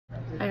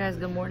Hi guys,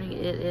 good morning.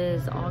 It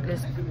is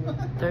August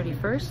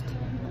 31st.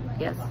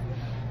 Yes.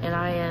 And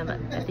I am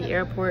at the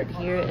airport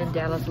here in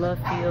Dallas Love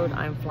Field.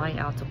 I'm flying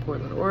out to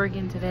Portland,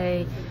 Oregon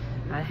today.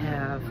 I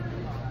have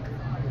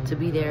to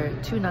be there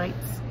 2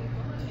 nights,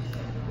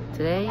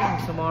 today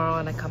and tomorrow,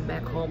 and I come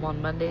back home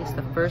on Monday. It's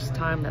the first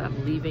time that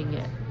I'm leaving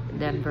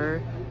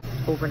Denver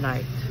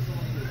overnight.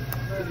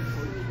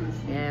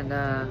 And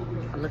I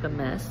look a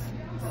mess.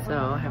 So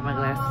I have my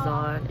glasses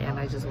on, and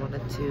I just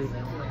wanted to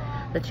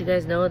let you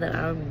guys know that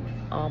I'm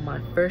on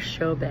my first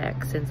show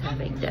back since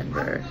having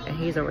Denver, and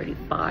he's already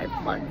 5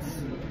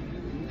 months.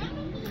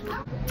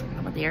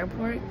 I'm at the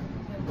airport,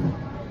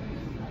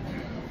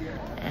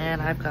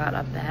 and I've got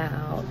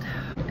about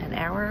an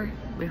hour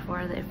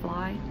before they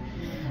fly.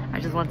 I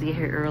just wanted to get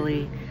here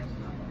early,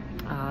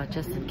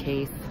 just in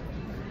case.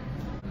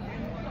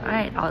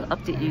 Alright, I'll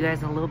update you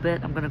guys in a little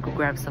bit. I'm gonna go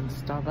grab some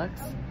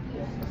Starbucks.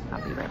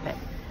 I'll be right back.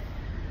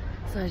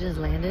 So I just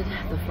landed.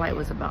 The flight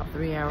was about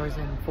 3 hours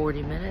and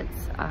 40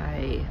 minutes.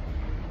 I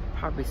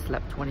probably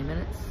slept 20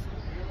 minutes.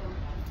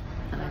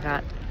 And I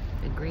got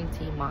a green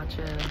tea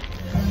matcha.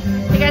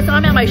 Hey guys, so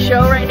I'm at my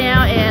show right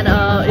now, and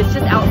it's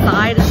just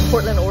outside in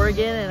Portland,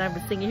 Oregon, and I've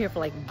been singing here for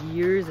like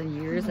years and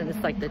years, and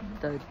it's like the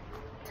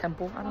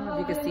temple. I don't know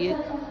if you can see it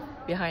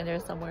behind there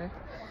somewhere.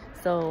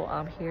 So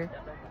I'm here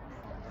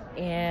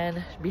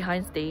and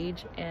behind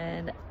stage,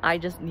 and I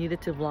just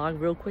needed to vlog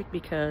real quick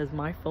because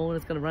my phone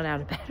is gonna run out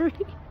of battery.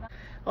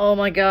 Oh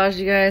my gosh,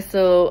 you guys,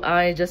 so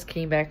I just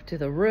came back to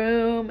the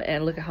room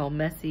and look at how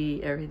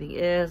messy everything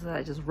is.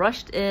 I just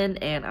rushed in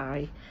and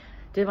I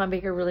did my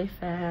makeup really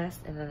fast,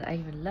 and then I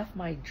even left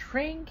my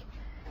drink.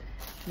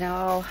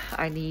 Now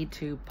I need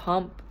to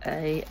pump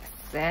a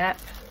sap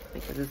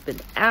because it's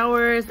been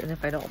hours, and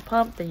if I don't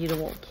pump, then you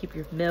won't keep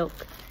your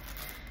milk.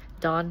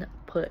 Don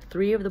put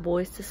 3 of the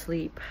boys to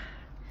sleep.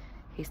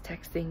 He's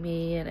texting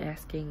me and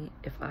asking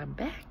if I'm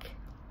back.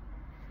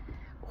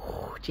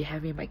 Oh,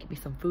 Jahavi might give me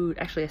some food.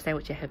 Actually, I sang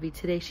with Jahavi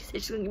today. She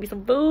said she's gonna give me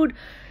some food.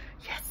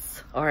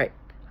 Yes. All right.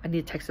 I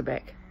need to text her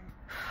back.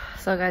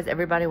 So guys,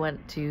 everybody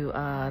went to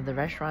the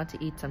restaurant to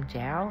eat some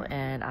chow,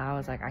 and I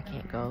was like, I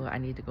can't go. I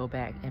need to go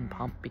back and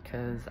pump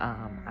because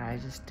I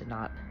just did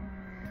not.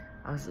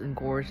 I was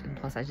engorged, and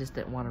plus I just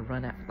didn't want to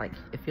run out. Like,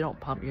 if you don't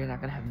pump, you're not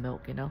gonna have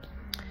milk, you know.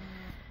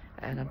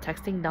 And I'm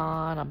texting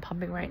Dawn. I'm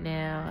pumping right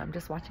now. I'm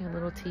just watching a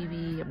little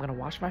TV. I'm gonna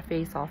wash my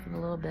face off in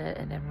a little bit,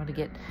 and then I'm gonna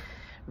get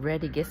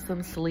ready, get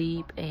some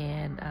sleep,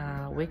 and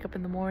wake up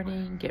in the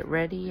morning, get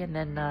ready. And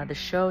then the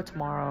show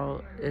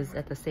tomorrow is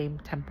at the same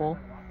temple,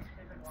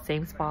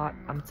 same spot.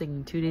 I'm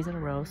singing 2 days in a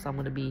row, so I'm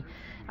gonna be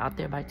out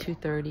there by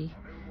 2:30.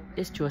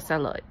 It's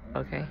Juicella,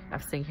 okay?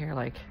 I've sing here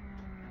like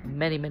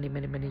many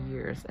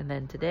years. And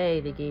then today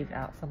they gave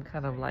out some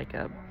kind of like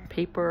a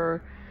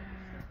paper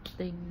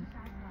thing,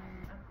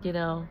 you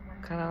know,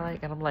 kind of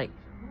like, and I'm like,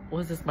 what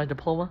is this, my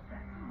diploma?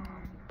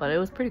 But it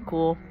was pretty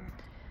cool.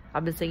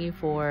 I've been singing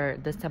for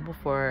this temple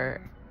for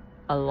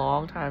a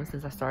long time,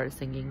 since I started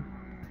singing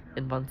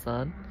in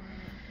Bunsan.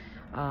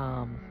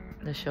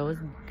 The show is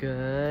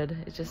good.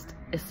 It's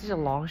such a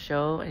long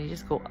show, and you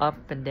just go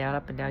up and down,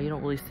 up and down. You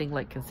don't really sing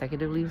like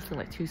consecutively. You sing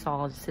like 2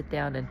 songs, you sit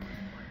down, and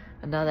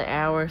another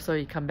hour, so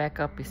you come back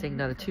up, you sing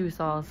another 2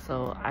 songs.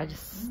 So I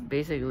just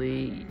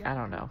basically, I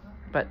don't know,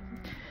 but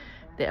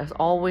there's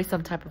always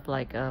some type of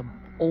like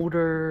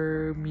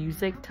older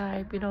music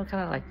type, you know,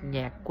 kind of like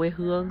nhạc quê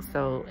hương.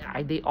 So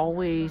they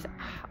always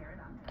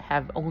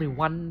have only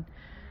 1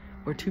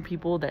 or 2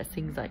 people that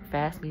sings like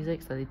fast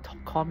music, so they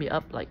call me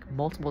up like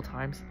multiple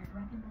times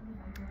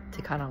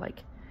to kind of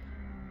like,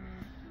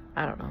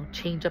 I don't know,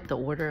 change up the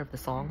order of the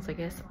songs, I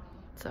guess.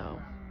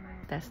 So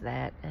that's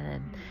that.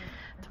 And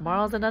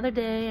tomorrow's another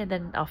day, and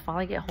then I'll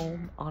finally get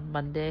home on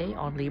Monday,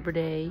 on Labor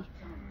Day,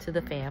 to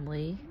the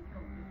family.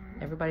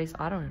 Everybody's,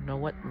 I don't know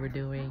what we're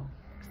doing,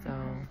 so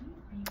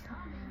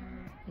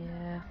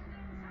yeah,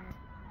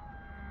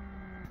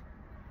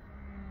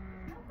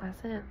 that's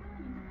it.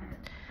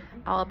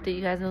 I'll update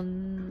you guys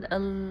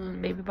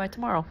on maybe by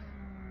tomorrow.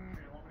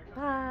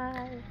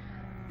 Bye.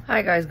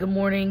 Hi guys, good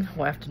morning,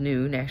 well,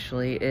 afternoon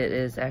actually. It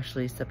is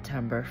actually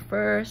September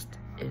 1st.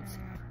 It's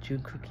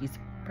Jungkook's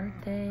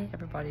birthday.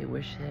 Everybody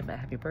wish him a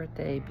happy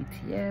birthday.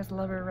 BTS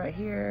lover right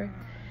here.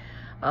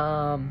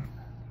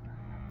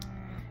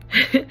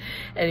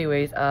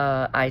 Anyways,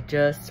 I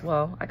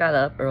got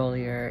up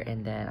earlier,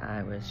 and then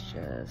I was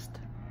just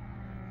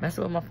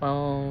messing with my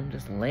phone,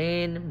 just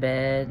laying in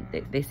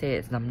bed. They say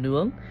it's nam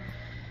nuông,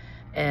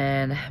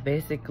 and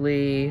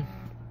basically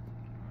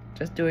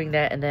just doing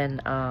that. And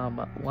then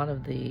one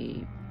of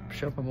the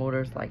show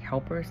promoters, like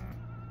helpers,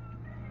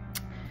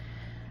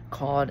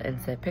 called and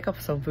said pick up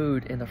some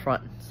food in the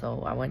front.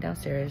 So I went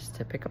downstairs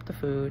to pick up the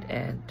food,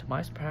 and to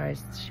my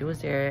surprise, she was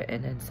there.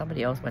 And then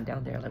somebody else went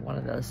down there, like one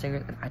of the other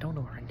singers, and I don't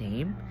know her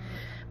name,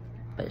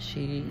 but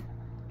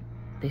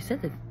they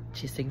said that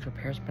she sings for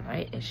Paris by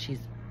Night, and she's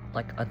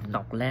like a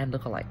Ngọc Lan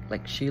lookalike.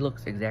 Like, she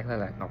looks exactly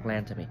like Ngọc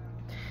Lan to me.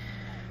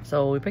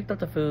 So we picked up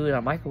the food,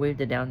 I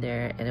microwaved it down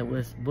there, and it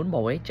was bún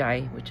bò Huế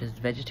chay, which is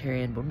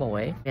vegetarian bún bò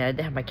Huế. And I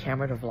didn't have my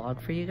camera to vlog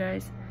for you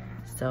guys,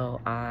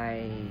 so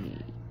I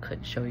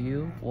couldn't show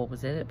you what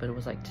was in it, but it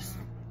was like just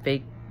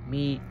fake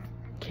meat,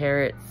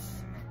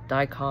 carrots,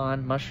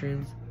 daikon,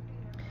 mushrooms.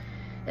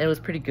 And it was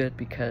pretty good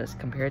because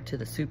compared to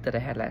the soup that I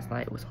had last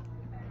night, it was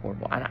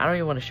horrible. I don't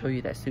even want to show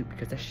you that soup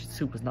because that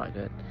soup was not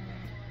good.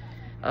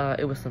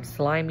 It was some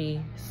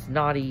slimy,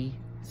 snotty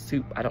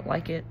soup. I don't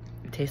like it.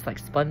 It tastes like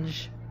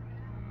sponge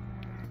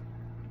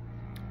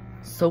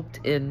soaked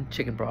in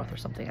chicken broth or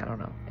something. I don't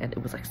know. And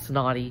it was like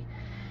snotty.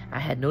 I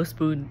had no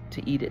spoon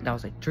to eat it, and I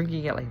was like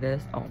drinking it like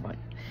this. Oh my.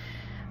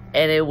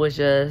 And it was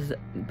just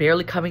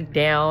barely coming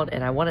down,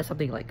 and I wanted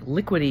something like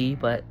liquidy,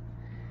 but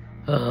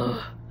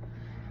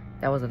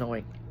that was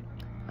annoying.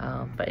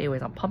 But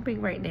anyways, I'm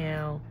pumping right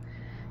now,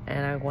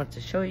 and I want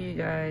to show you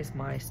guys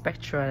my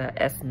Spectra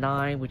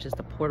S9, which is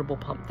the portable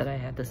pump that I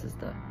have. This is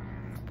the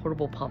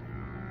portable pump.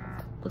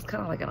 Looks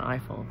kind of like an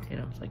iPhone, you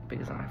know, it's like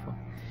big as an iPhone.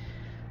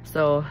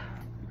 So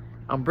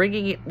I'm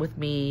bringing it with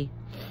me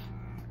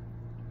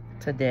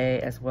today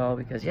as well,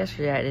 because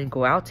yesterday I didn't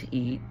go out to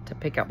eat to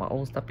pick out my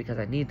own stuff because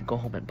I needed to go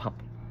home and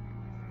pump.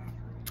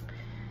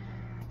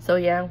 So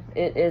yeah,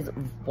 it is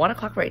 1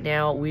 o'clock right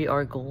now. We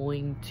are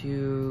going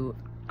to,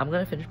 I'm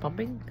gonna finish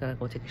pumping, gonna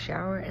go take a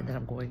shower, and then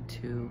I'm going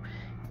to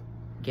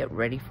get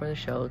ready for the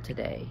show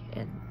today.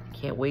 And I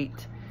can't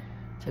wait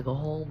to go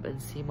home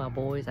and see my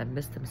boys. I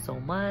missed them so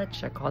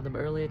much. I called them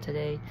earlier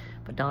today,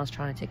 but Don's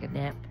trying to take a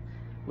nap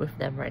with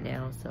them right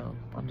now, so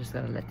I'm just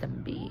gonna let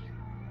them be.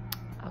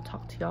 I'll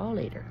talk to y'all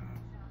later.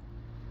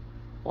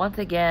 Once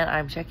again,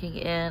 I'm checking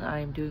in.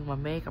 I'm doing my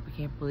makeup. I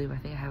can't believe I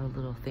think I have a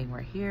little thing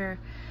right here.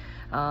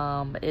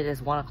 It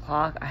is 1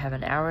 o'clock. I have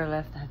an hour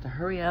left. I have to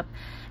hurry up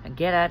and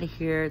get out of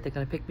here. They're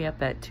gonna pick me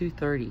up at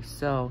 2:30.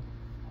 So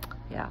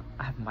yeah,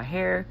 I have my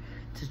hair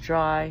to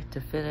dry, to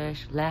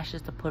finish,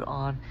 lashes to put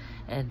on,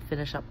 and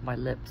finish up my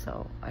lips.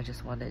 So I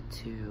just wanted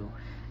to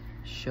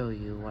show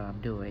you what I'm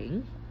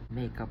doing.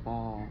 Makeup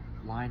all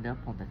lined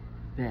up on the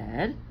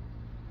bed.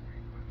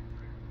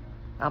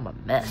 I'm a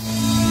mess.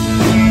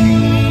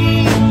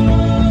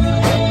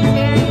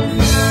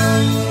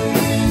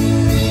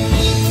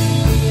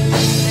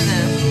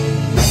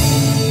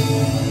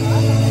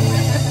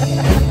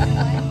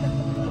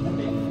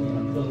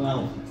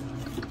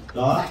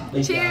 Đó,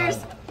 bây Cheers.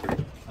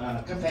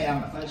 Giờ cái phe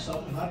mà phải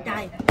sống hết.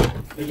 Đây.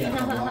 Bây giờ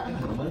còn lọt cái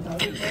thằng mới tới.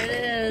 There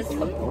it is.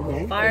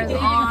 Fire's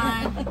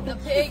on. The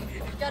pig.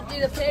 Gotta do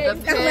the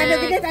pig. Các bạn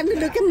được cái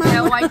được cái mâm.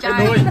 Đeo quay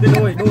trai.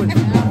 Nuôi.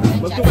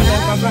 Bữa chúc anh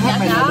em con có hát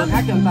bài nào được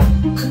hát cho anh ta.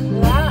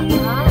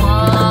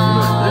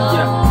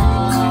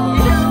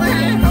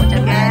 Cậu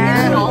chặt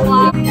gà. Ngộ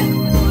quá.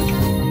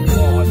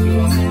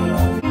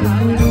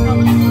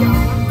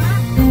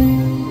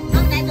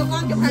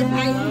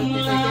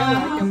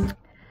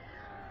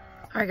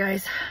 Alright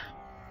guys,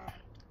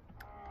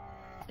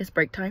 it's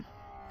break time.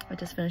 I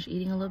just finished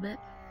eating a little bit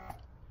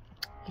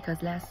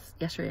because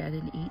yesterday I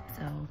didn't eat,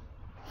 so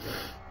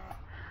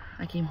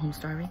I came home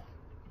starving.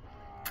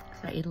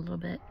 So I ate a little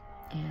bit,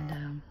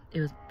 and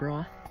it was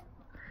broth,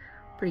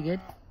 pretty good.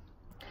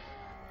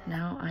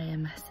 Now I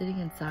am sitting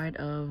inside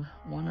of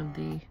one of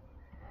the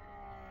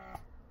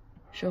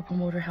show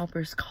promoter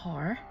helper's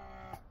car,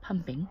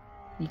 pumping.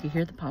 You can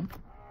hear the pump,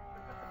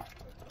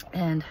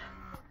 and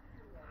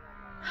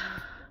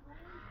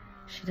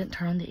she didn't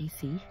turn on the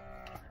AC.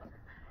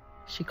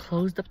 She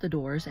closed up the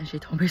doors and she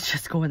told me to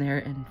just go in there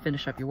and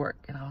finish up your work.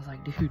 And I was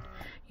like, dude,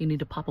 you need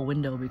to pop a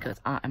window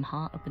because I'm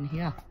hot up in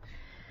here.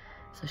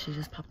 So she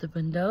just popped the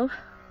window.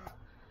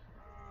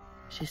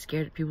 She's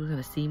scared that people are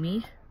gonna see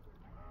me.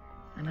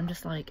 And I'm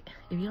just like,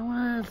 if you don't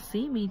wanna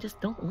see me,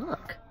 just don't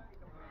look.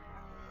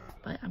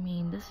 But I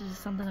mean, this is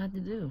just something I had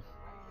to do.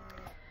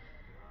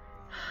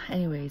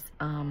 Anyways,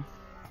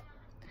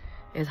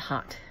 it's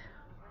hot.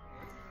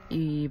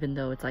 Even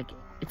though it's like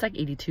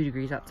 82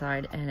 degrees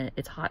outside, and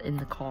it's hot in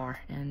the car,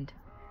 and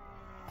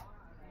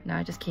now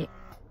I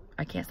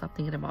can't stop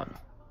thinking about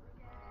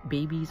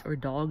babies or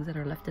dogs that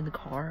are left in the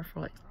car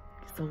for like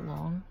so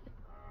long,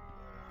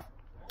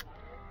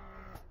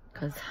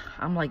 because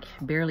I'm like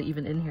barely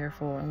even in here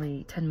for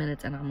only 10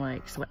 minutes and I'm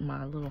like sweating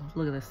my little,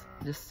 look at this,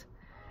 just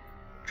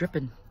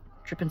dripping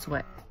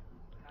sweat.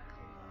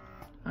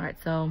 All right,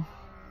 so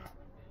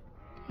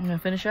I'm gonna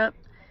finish up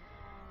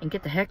and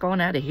get the heck on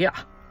out of here.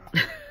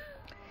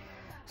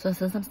 So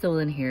since I'm still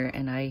in here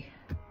and I,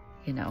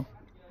 you know,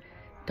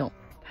 don't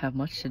have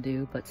much to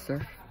do but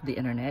surf the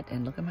internet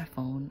and look at my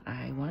phone,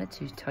 I wanted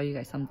to tell you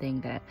guys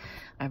something that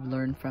I've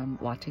learned from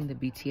watching the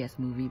BTS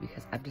movie,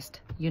 because I've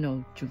just, you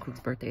know, Jungkook's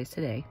birthday is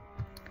today.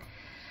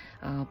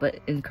 But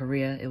in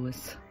Korea it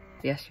was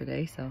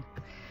yesterday, so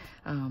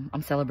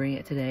I'm celebrating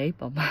it today.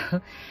 But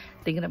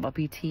thinking about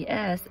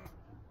BTS,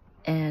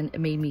 and it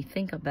made me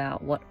think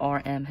about what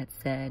RM had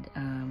said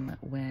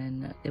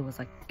when it was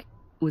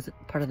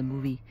part of the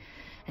movie.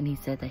 And he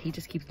said that he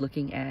just keeps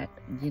looking at,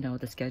 you know,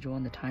 the schedule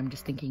and the time,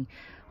 just thinking,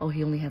 oh,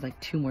 he only has like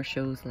 2 more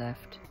shows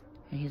left.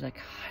 And he's like,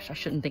 gosh, I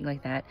shouldn't think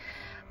like that.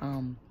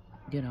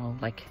 You know,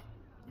 like,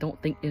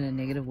 don't think in a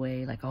negative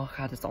way, like, oh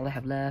God, that's all I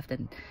have left,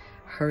 and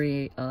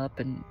hurry up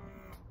and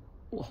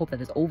hope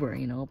that it's over,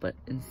 you know. But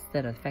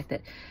instead of the fact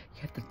that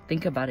you have to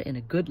think about it in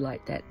a good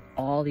light, that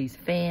all these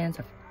fans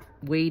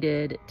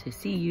waited to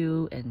see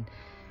you and,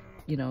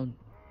 you know,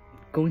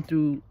 going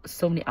through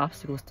so many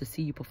obstacles to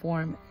see you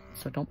perform.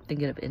 So don't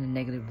think of it in a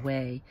negative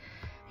way.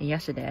 And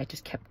yesterday I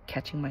just kept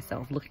catching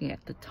myself looking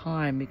at the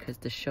time because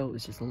the show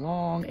was just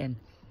long, and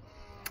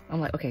I'm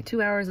like, okay,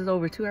 2 hours is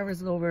over, 2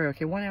 hours is over,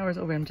 okay, 1 hour is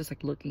over. I'm just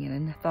like looking,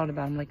 and I thought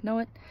about it. I'm like, know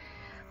what?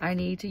 I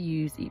need to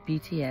use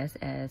BTS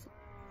as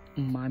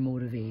my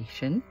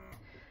motivation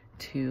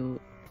to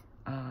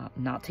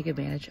not take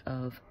advantage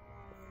of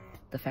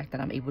the fact that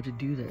I'm able to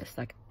do this.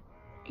 Like,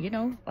 you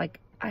know, like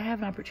I have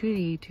an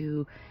opportunity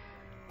to,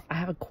 I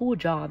have a cool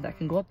job that I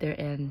can go up there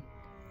and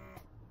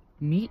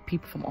meet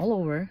people from all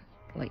over,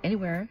 like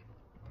anywhere,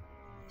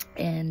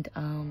 and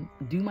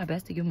do my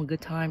best to give them a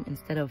good time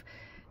instead of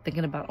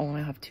thinking about, oh,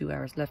 I have 2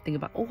 hours left. Think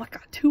about, oh, I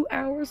got 2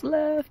 hours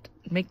left.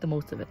 Make the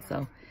most of it.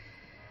 So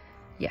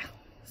yeah,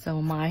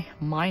 so my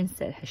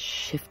mindset has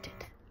shifted.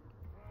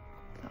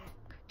 So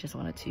just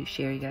wanted to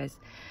share you guys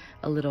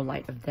a little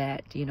light of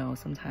that. You know,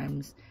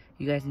 sometimes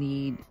you guys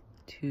need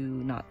to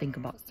not think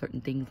about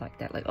certain things like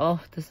that, like, oh,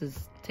 this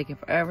is taking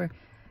forever.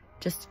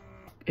 Just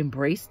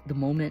embrace the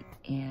moment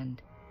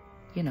and,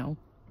 you know,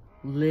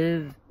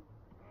 live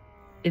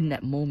in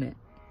that moment,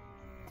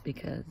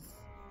 because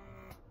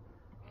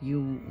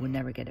you will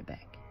never get it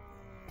back.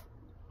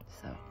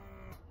 So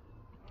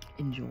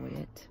enjoy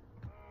it.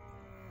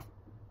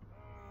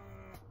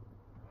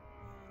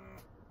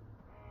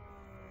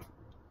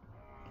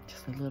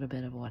 Just a little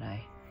bit of what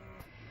I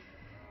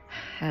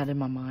had in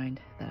my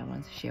mind that I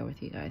wanted to share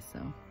with you guys. So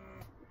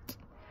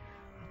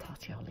I'll talk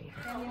to y'all later.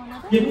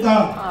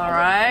 All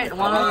right,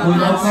 one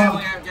of them.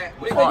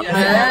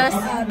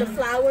 The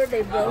flower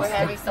they roast. We're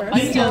having some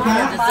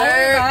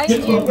dessert.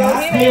 You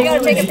gotta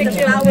take a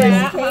picture of it.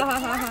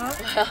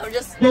 I'm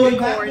just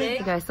recording.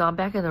 Hey guys, so I'm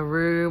back in the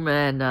room,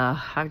 and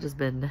I've just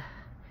been,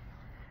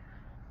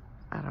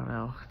 I don't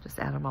know, just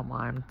out of my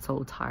mind. I'm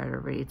so tired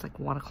already. It's like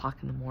 1 o'clock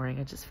in the morning.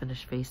 I just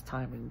finished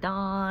FaceTiming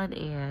Dawn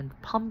and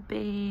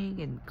pumping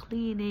and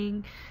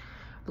cleaning,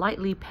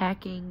 lightly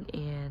packing,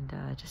 and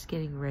just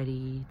getting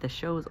ready. The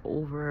show's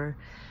over.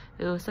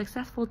 It was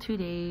successful 2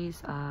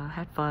 days.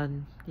 Had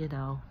fun, you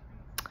know,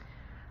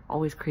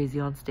 always crazy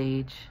on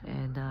stage,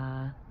 and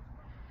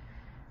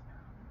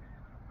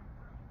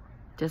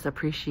just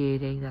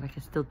appreciating that I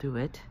can still do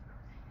it.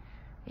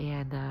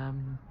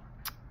 And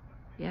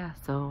yeah,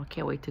 so I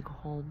can't wait to go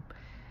home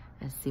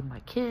and see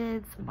my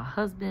kids, my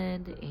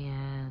husband,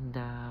 and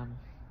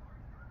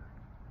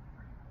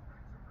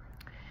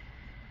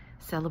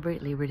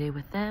celebrate Labor Day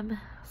with them.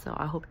 So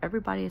I hope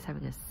everybody is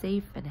having a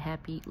safe and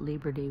happy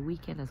Labor Day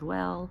weekend as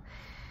well.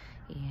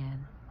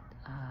 And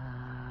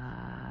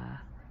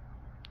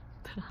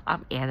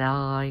I'm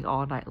Annaing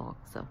all night long.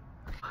 So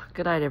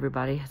good night,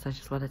 everybody. So I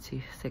just wanted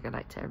to say good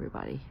night to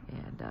everybody,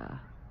 and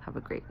have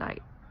a great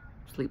night.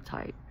 Sleep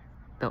tight.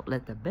 Don't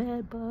let the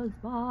bed bugs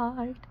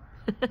bite.